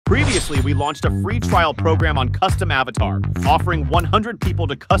Previously, we launched a free trial program on custom avatar, offering 100 people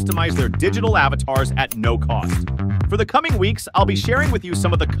to customize their digital avatars at no cost. For the coming weeks, I'll be sharing with you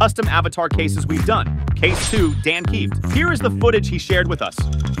some of the custom avatar cases we've done. Case 2, Dan Kieft. Here is the footage he shared with us.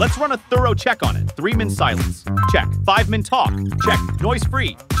 Let's run a thorough check on it. 3-min silence. Check. 5-min talk. Check.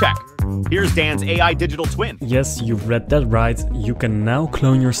 Noise-free. Check. Here's Dan's AI digital twin. Yes, you've read that right. You can now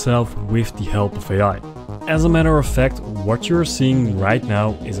clone yourself with the help of AI. As a matter of fact, what you're seeing right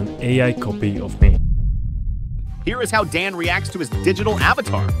now is an AI copy of me. Here is how Dan reacts to his digital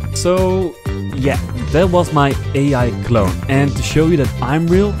avatar. So, yeah, that was my AI clone. And to show you that I'm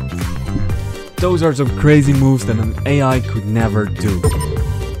real, those are some crazy moves that an AI could never do.